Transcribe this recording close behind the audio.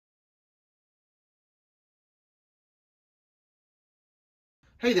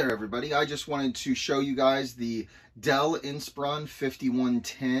Hey there everybody, I just wanted to show you guys the Dell Inspiron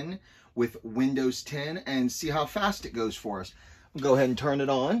 5110 with Windows 10 and see how fast it goes for us. We'll go ahead and turn it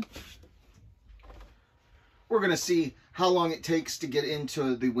on. We're going to see how long it takes to get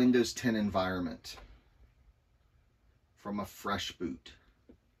into the Windows 10 environment from a fresh boot.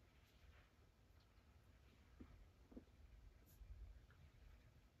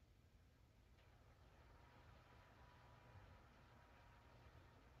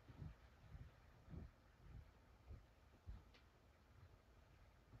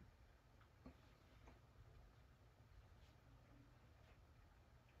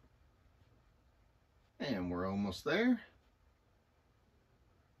 And we're almost there.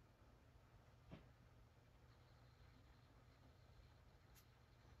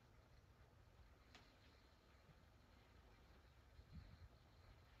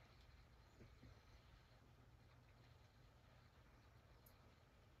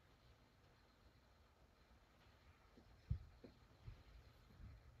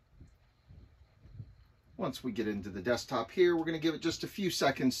 Once we get into the desktop here, we're going to give it just a few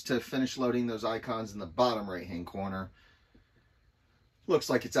seconds to finish loading those icons in the bottom right hand corner. Looks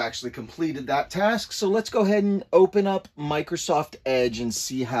like it's actually completed that task. So let's go ahead and open up Microsoft Edge and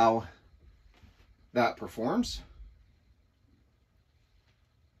see how that performs.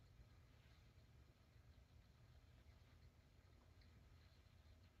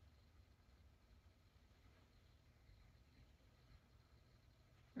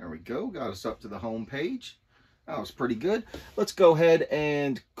 There we go, got us up to the home page. That was pretty good. Let's go ahead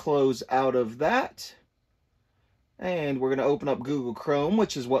and close out of that. And we're going to open up Google Chrome,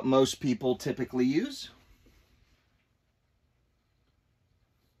 which is what most people typically use.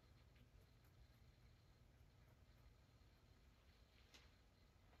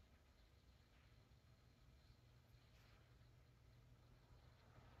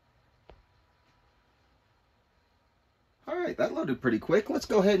 All right, that loaded pretty quick. Let's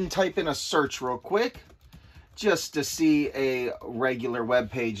go ahead and type in a search real quick just to see a regular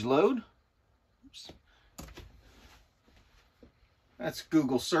web page load. Oops. That's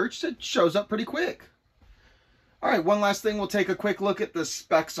Google search. It shows up pretty quick. All right, one last thing. We'll take a quick look at the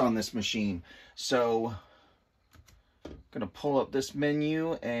specs on this machine. So I'm going to pull up this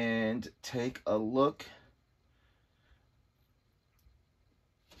menu and take a look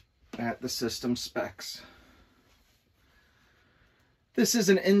at the system specs. This is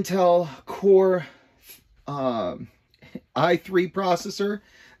an Intel Core i3 processor.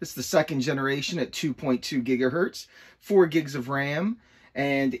 It's the second generation at 2.2 gigahertz, 4 gigs of RAM,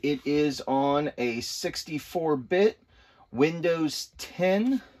 and it is on a 64-bit Windows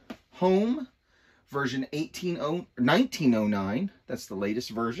 10 Home version 1909. That's the latest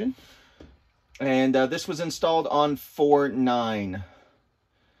version. And this was installed on 4/9.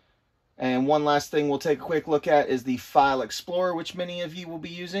 And one last thing we'll take a quick look at is the File Explorer, which many of you will be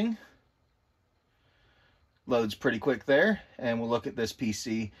using. Loads pretty quick there. And we'll look at this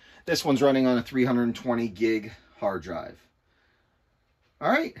PC. This one's running on a 320 gig hard drive. All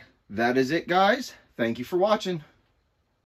right, that is it, guys. Thank you for watching.